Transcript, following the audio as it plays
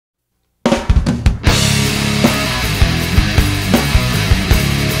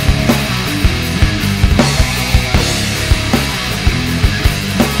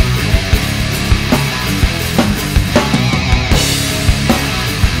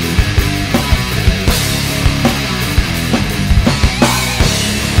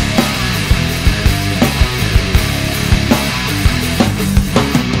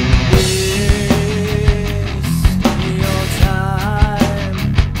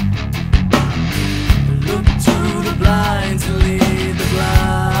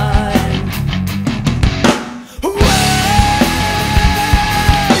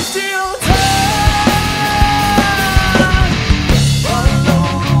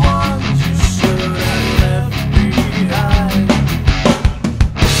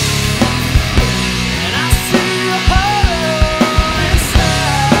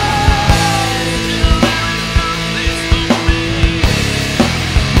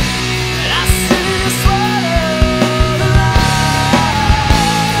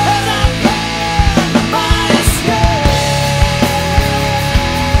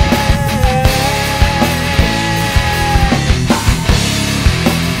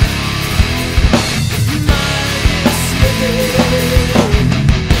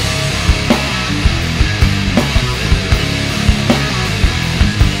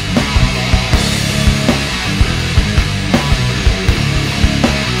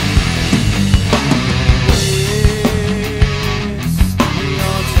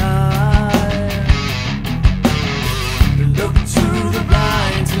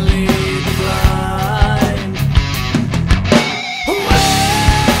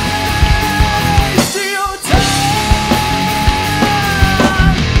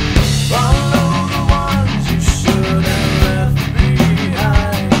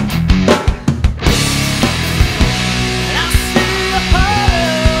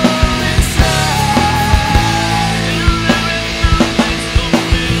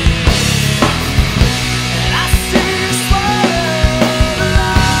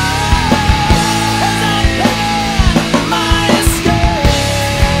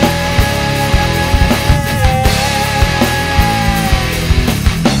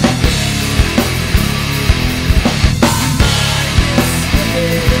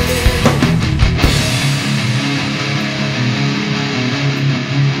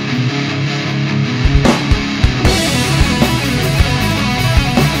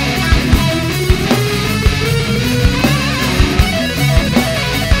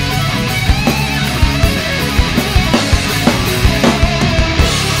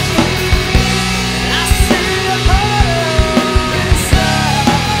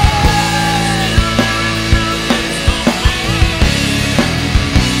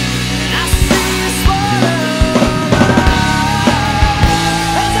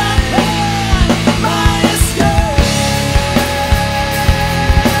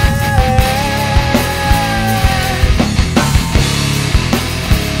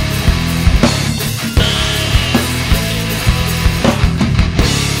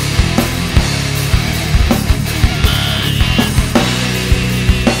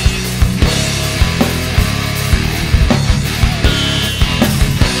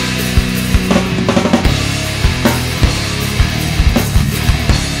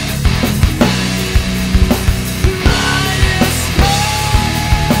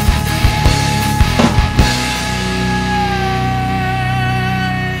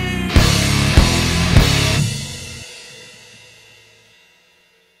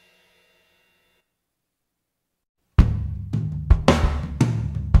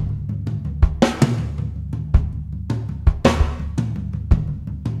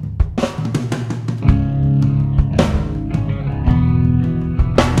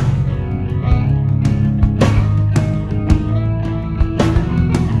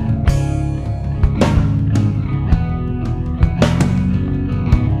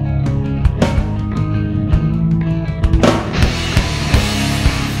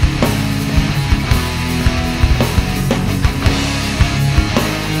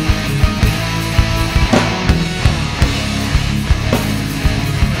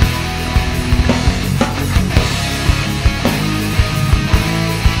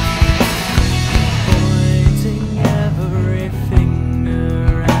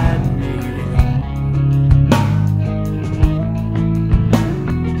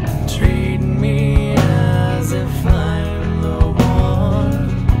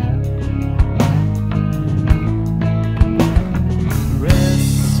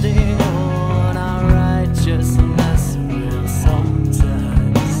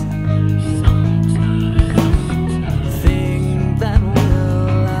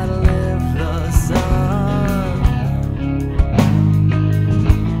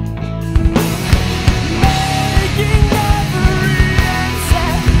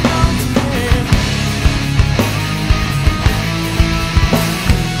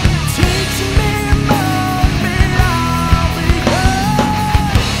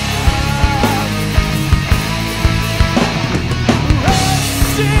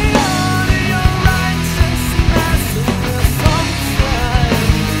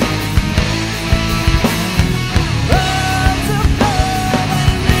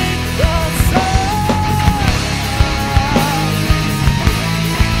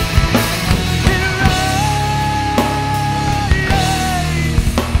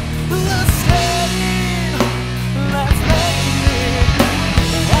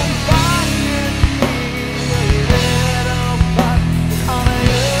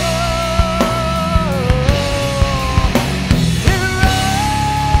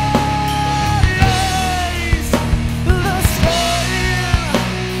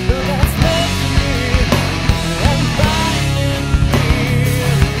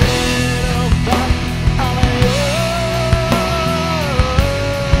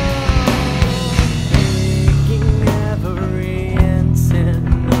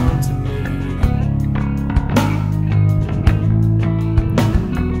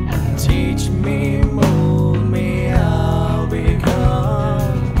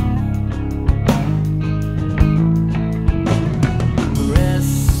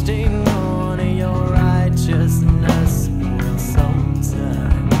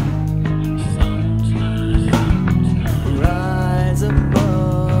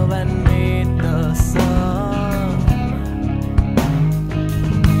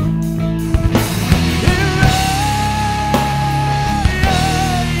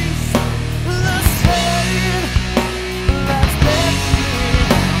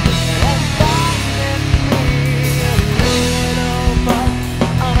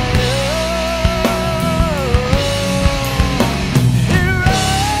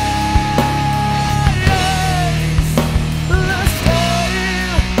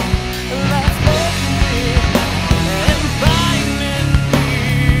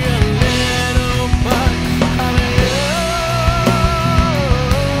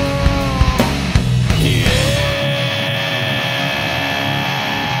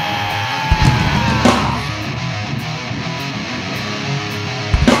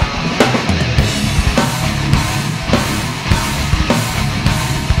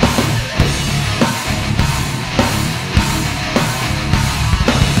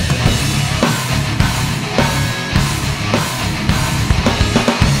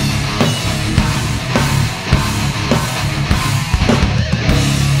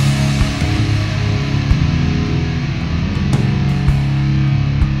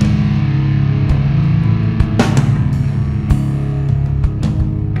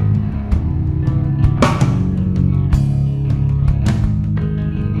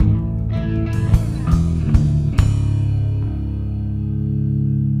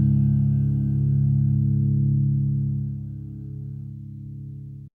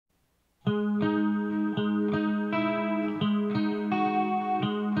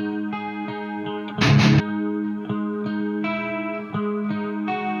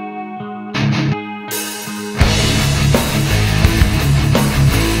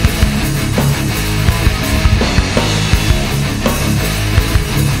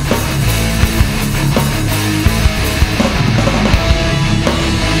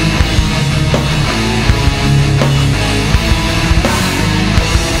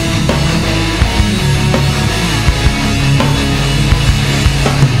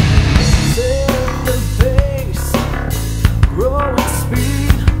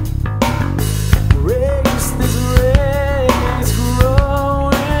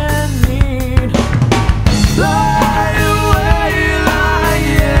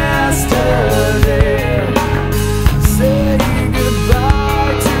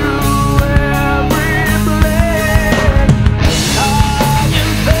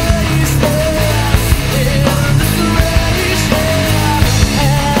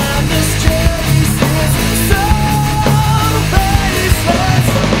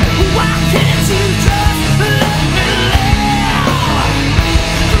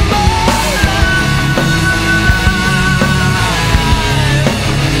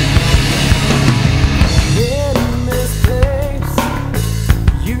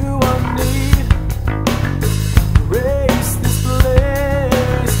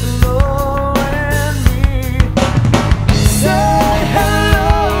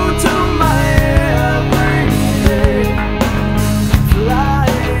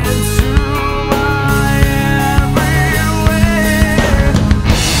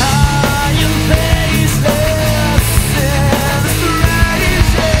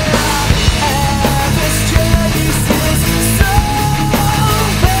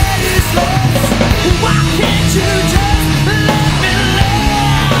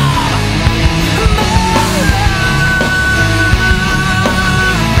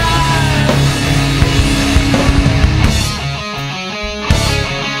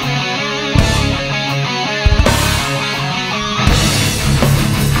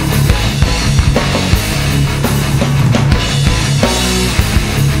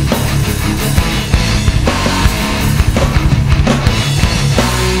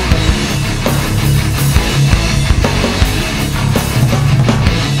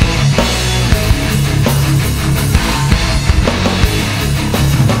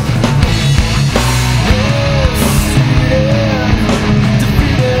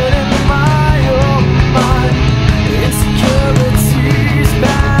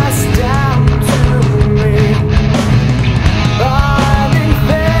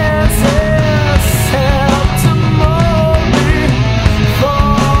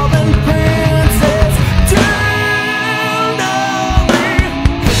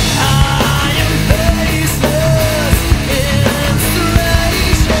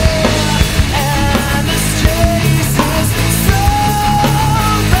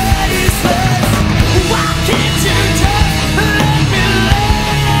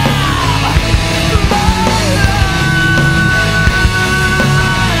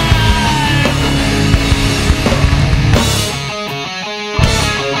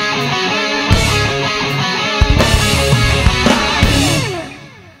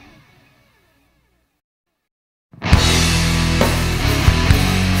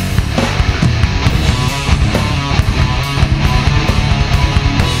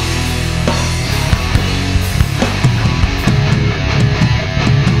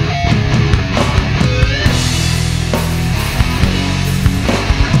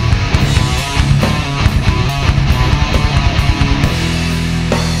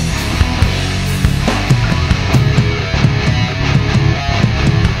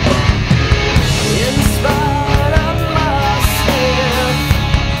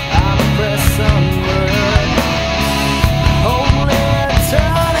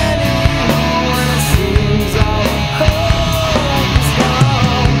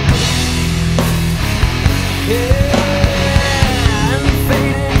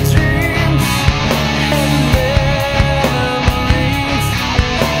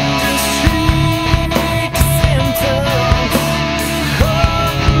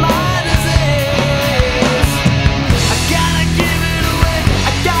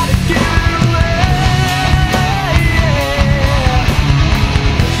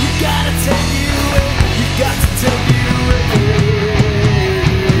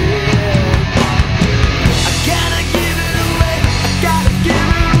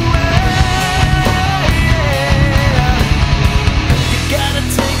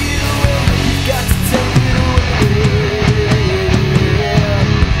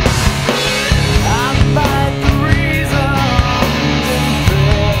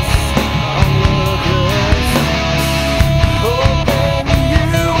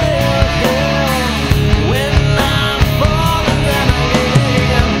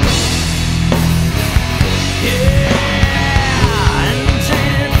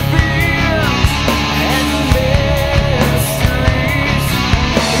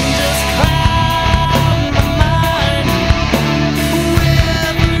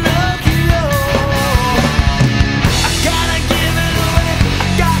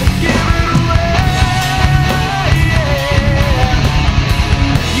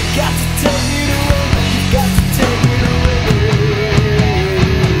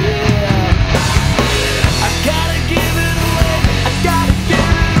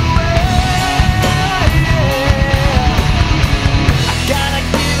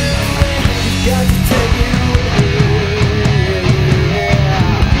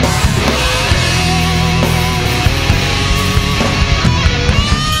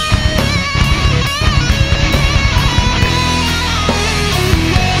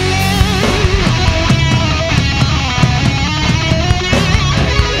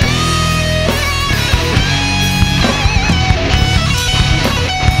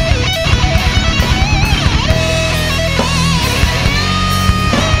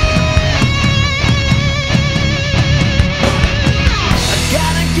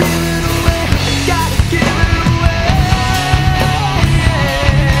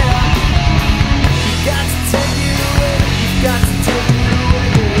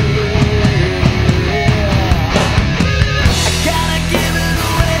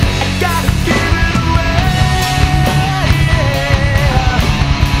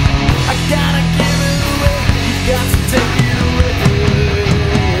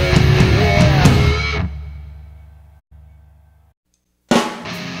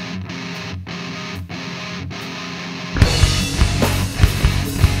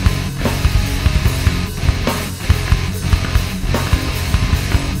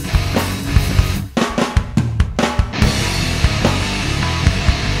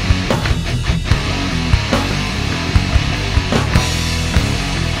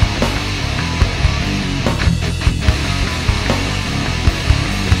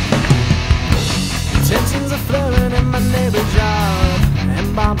Teens are flirting in my neighbor's yard,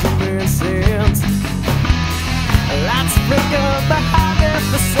 and bombs are being sent. Lights flicker behind their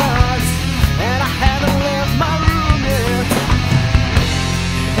facades, and I haven't left my room yet.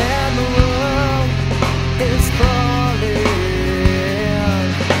 And the world is falling.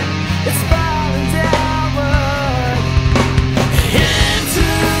 It's falling downward into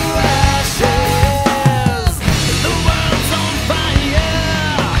ashes. The world's on fire,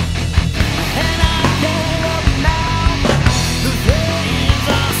 and I get up now. The flames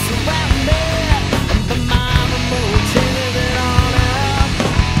are surrounded, but my remote changes it all out.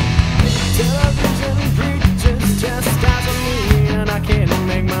 Television preaches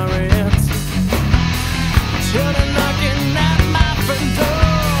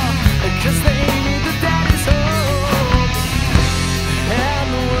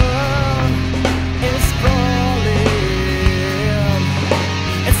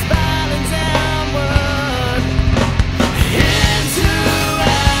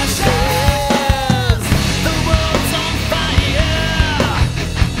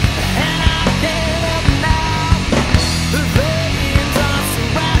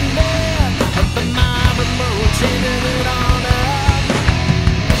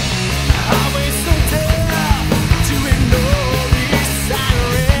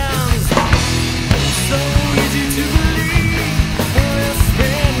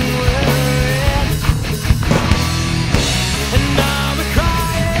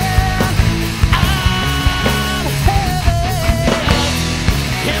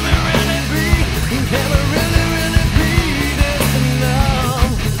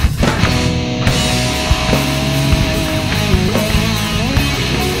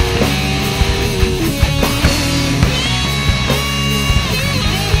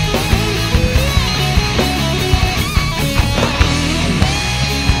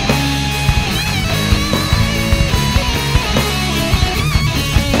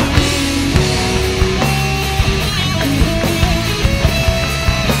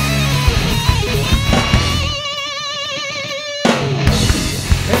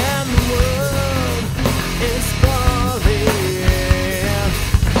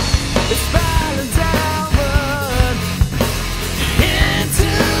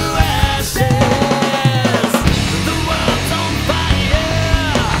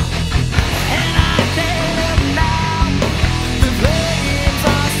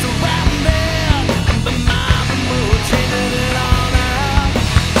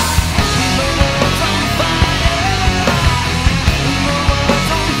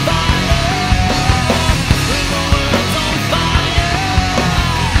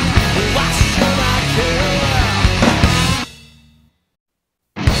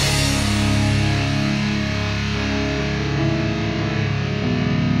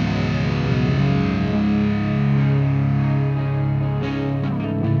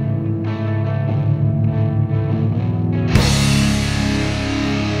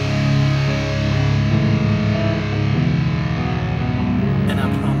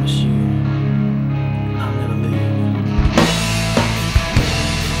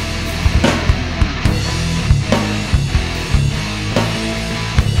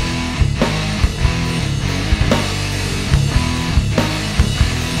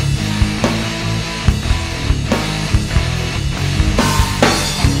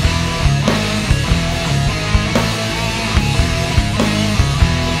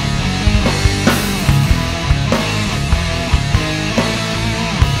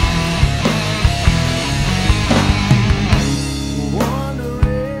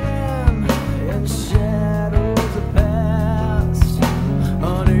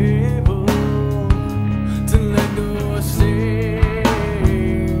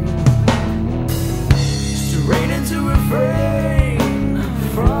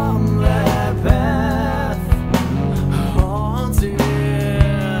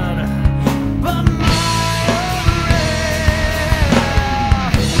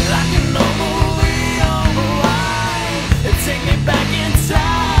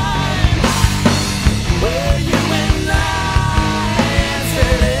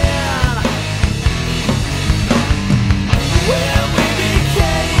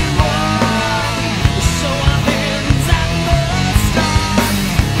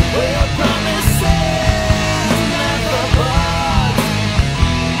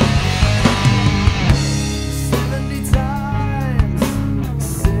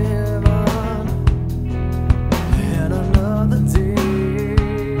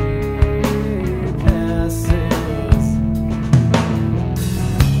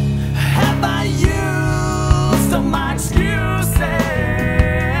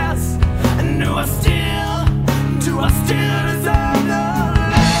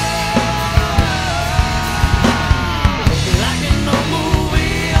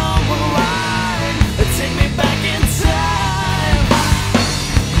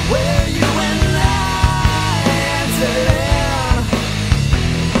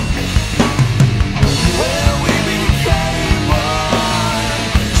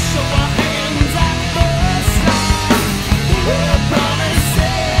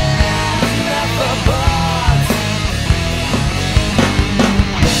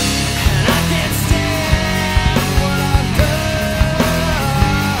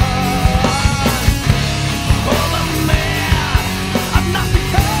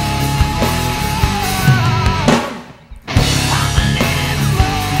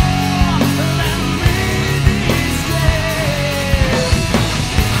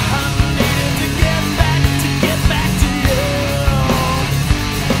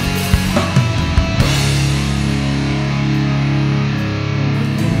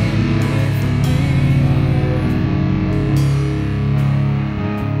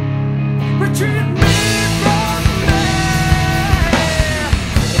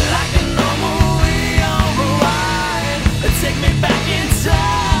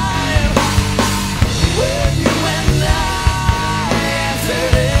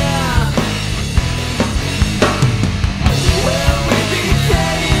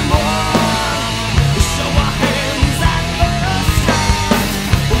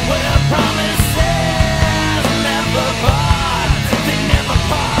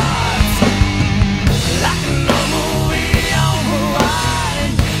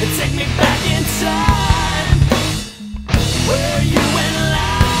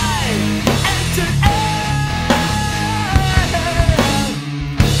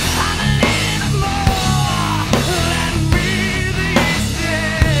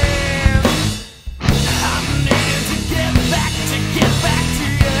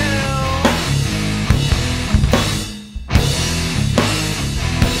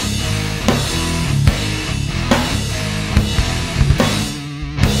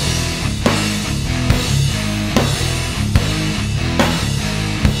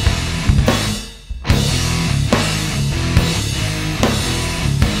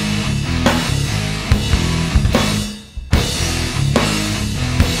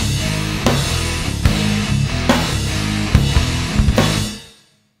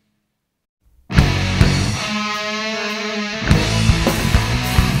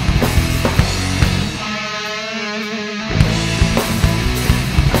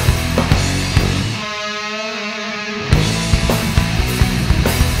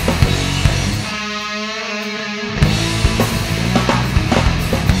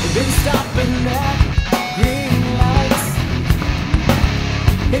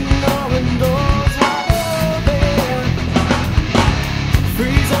ignoring doors wide open,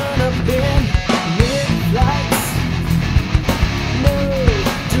 freezing up in mid-flights, no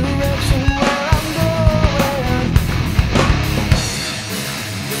direction where I'm going.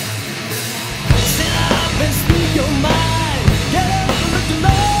 Stand up and speak your mind, get up and look to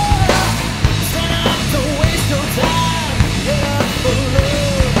love. Stand up, don't waste your time, get up for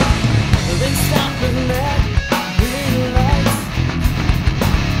love, then stop and let green lights,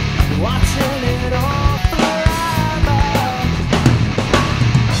 watching it all fly by.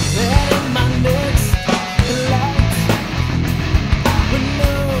 Then in my next light, with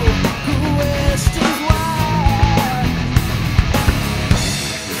no questions why.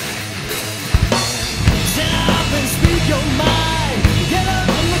 Stand up and speak your mind, get up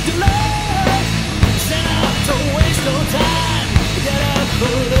and look to love. Stand up, don't waste no time, get up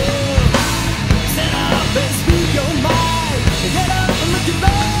for love. Stand up and speak your mind, get up and look to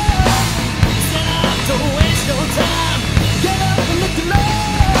love. Stand up, don't waste no time, get up and look to love.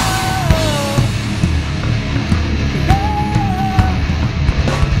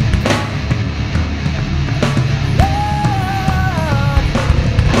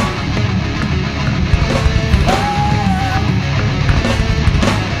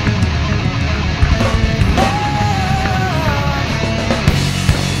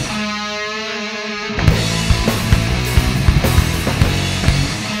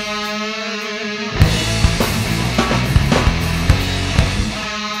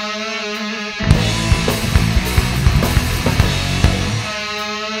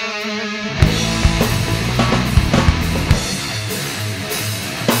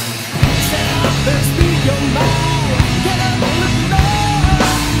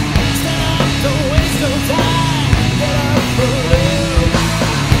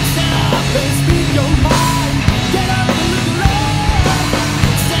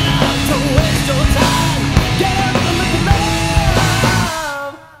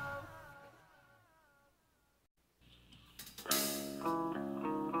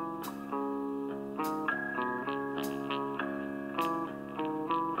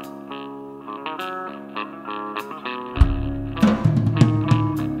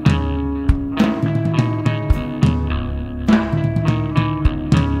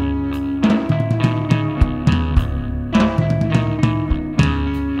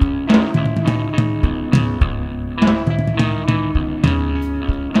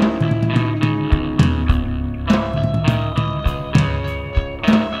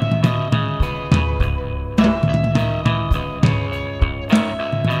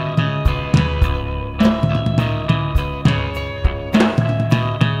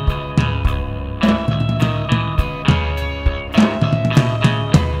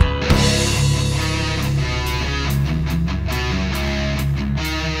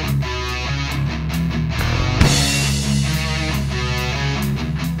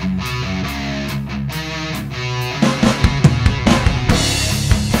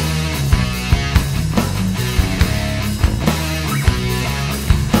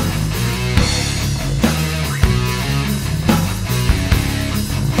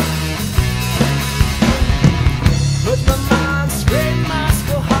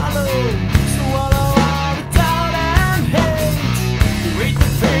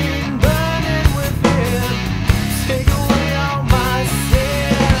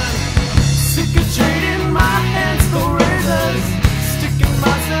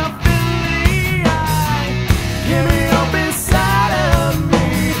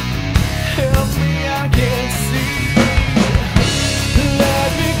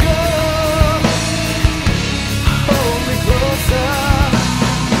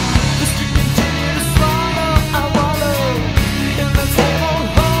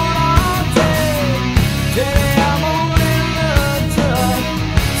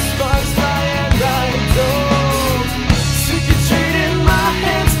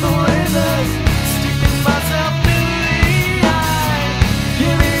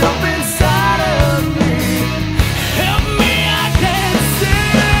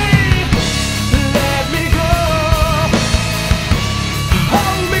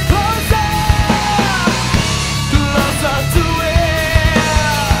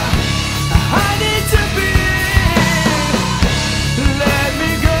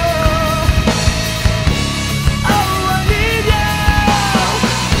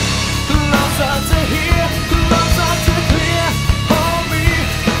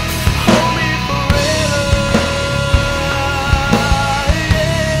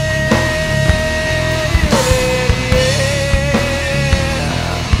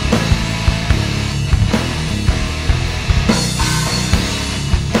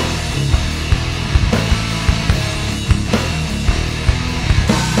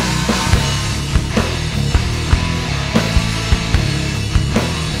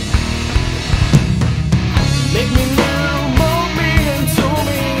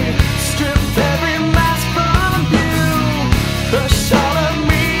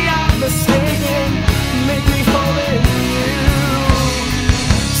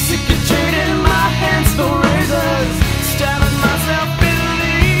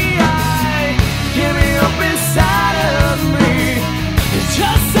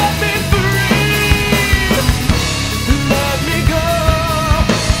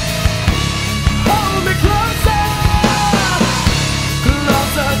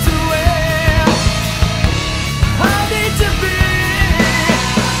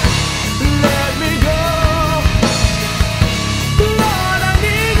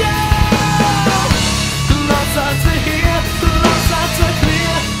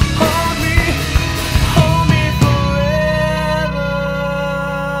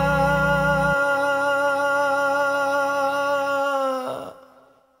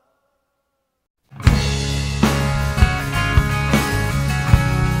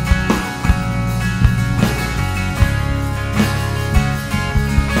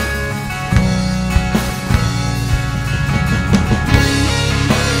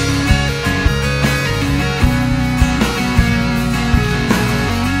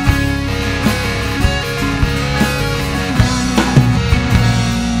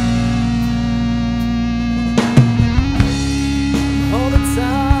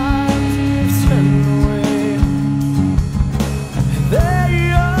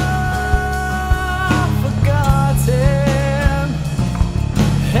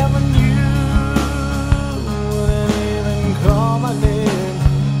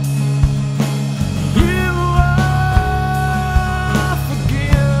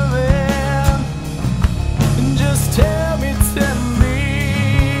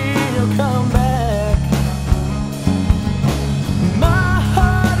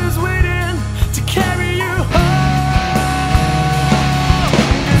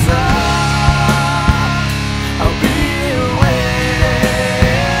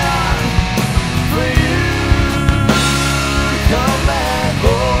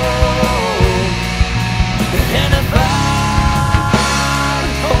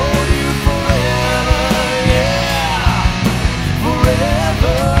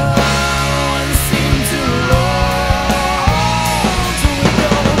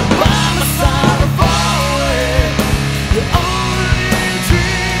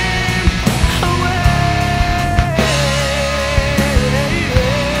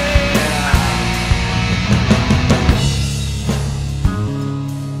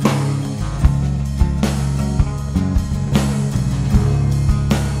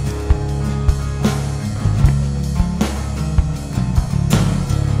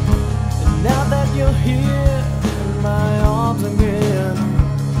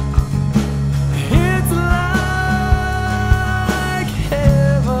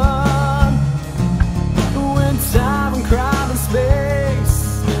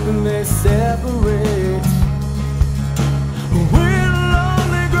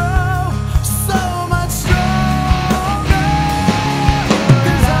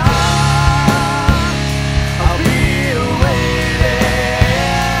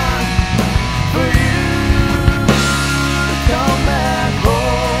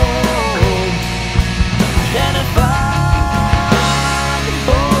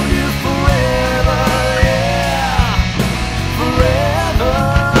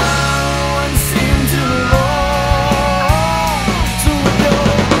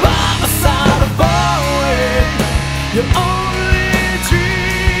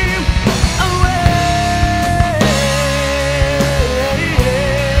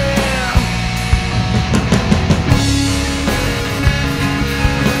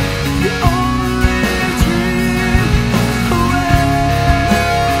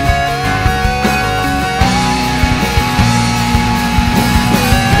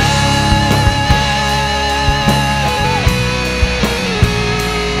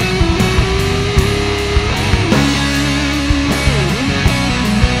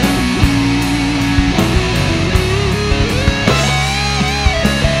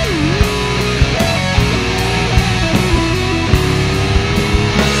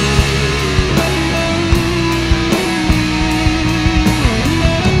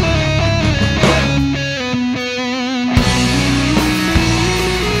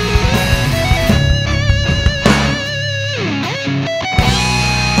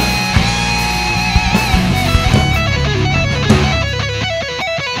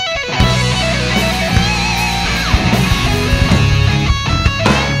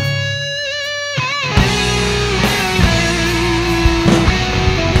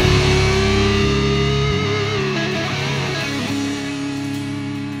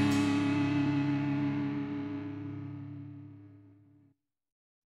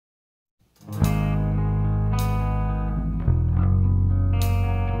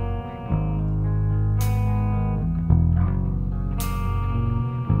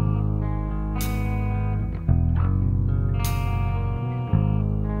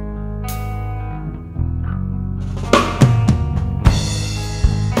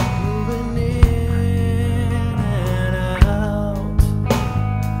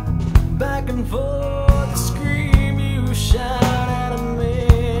 for the scream you shout at a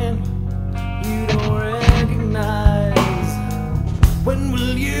man you don't recognize. When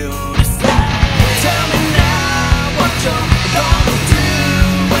will you decide? Tell me now what you're gonna do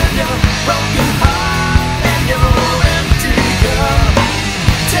with your broken heart and your empty cup.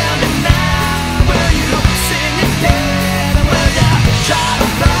 Tell me now, will you sing again, or will you try to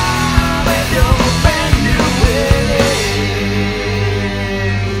fly with your brand new wings?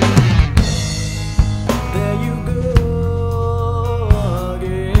 There you go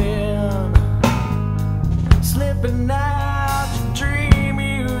again, slipping out your dream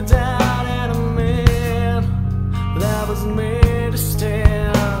you died at a man that was made to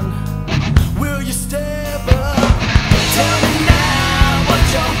stand. Will you step up? Tell me now what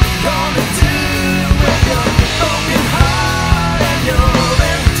you're gonna do with your broken heart and your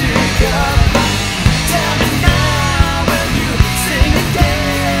empty cup. Tell me now, will you sing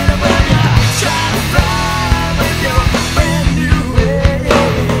again, or will you try to fly with your brand new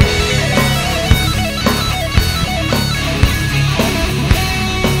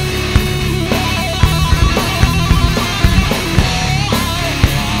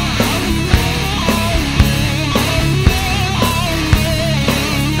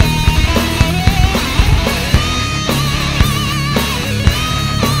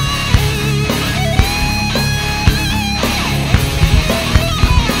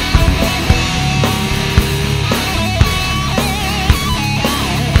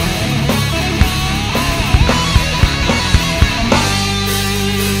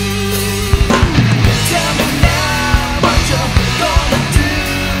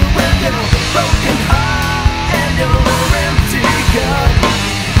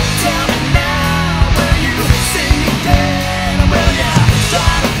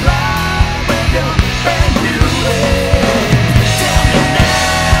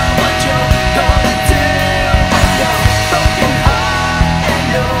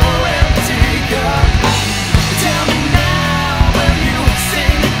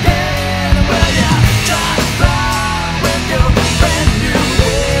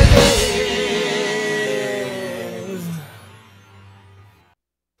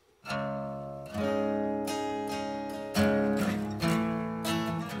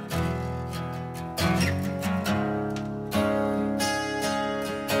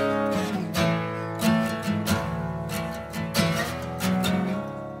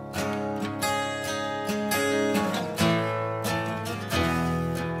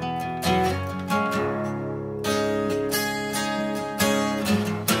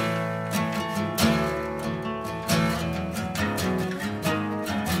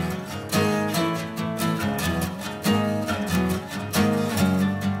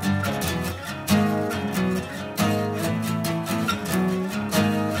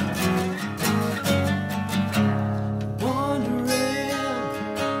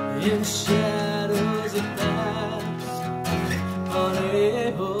in shadows of past,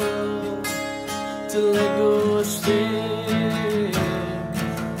 unable to let go of stay,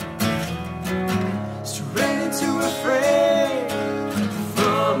 straight too afraid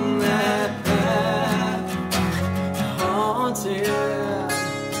from that path, haunted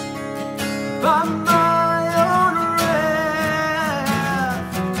by my own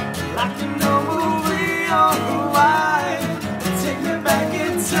wrath, like an old movie on the wire. Take me back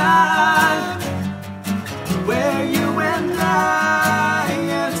in time, where you and I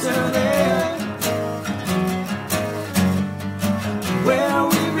entered in, where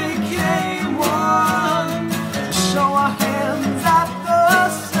we became one. Show our hands at the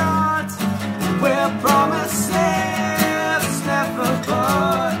start, where promises never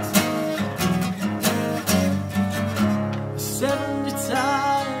part. 70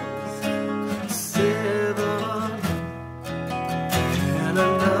 times 7, and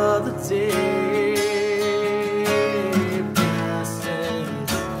another day passes.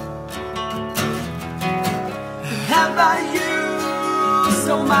 Have I used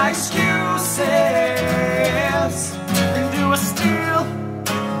all my excuses? And do I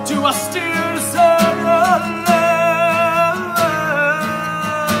still deserve your love?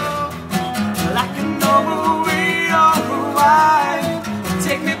 Like an old movie on rewind,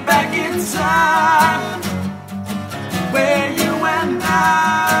 take me back in time, where you and I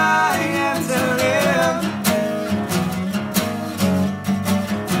entered in,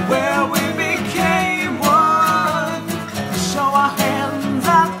 where we became one. Show our hands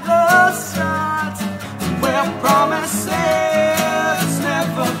at the start, where promises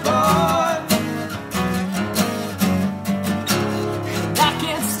never part. And I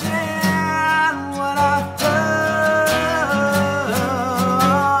can't stand what I've done.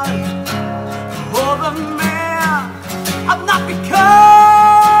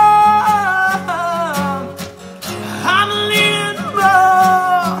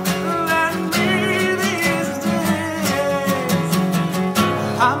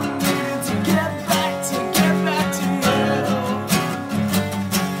 I'm needing to get back to you.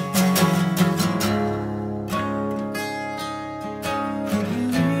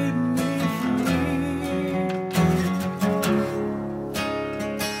 Leave me free.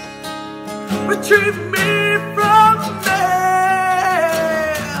 Retrieve me from there,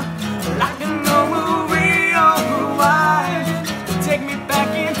 like an old movie on rewind. Take me back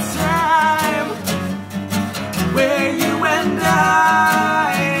in time, where you and I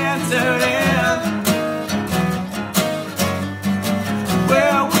entered in,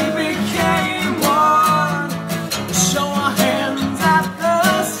 where we became one. Show our hands at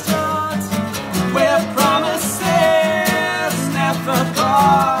the start, where promises never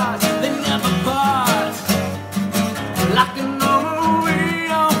part.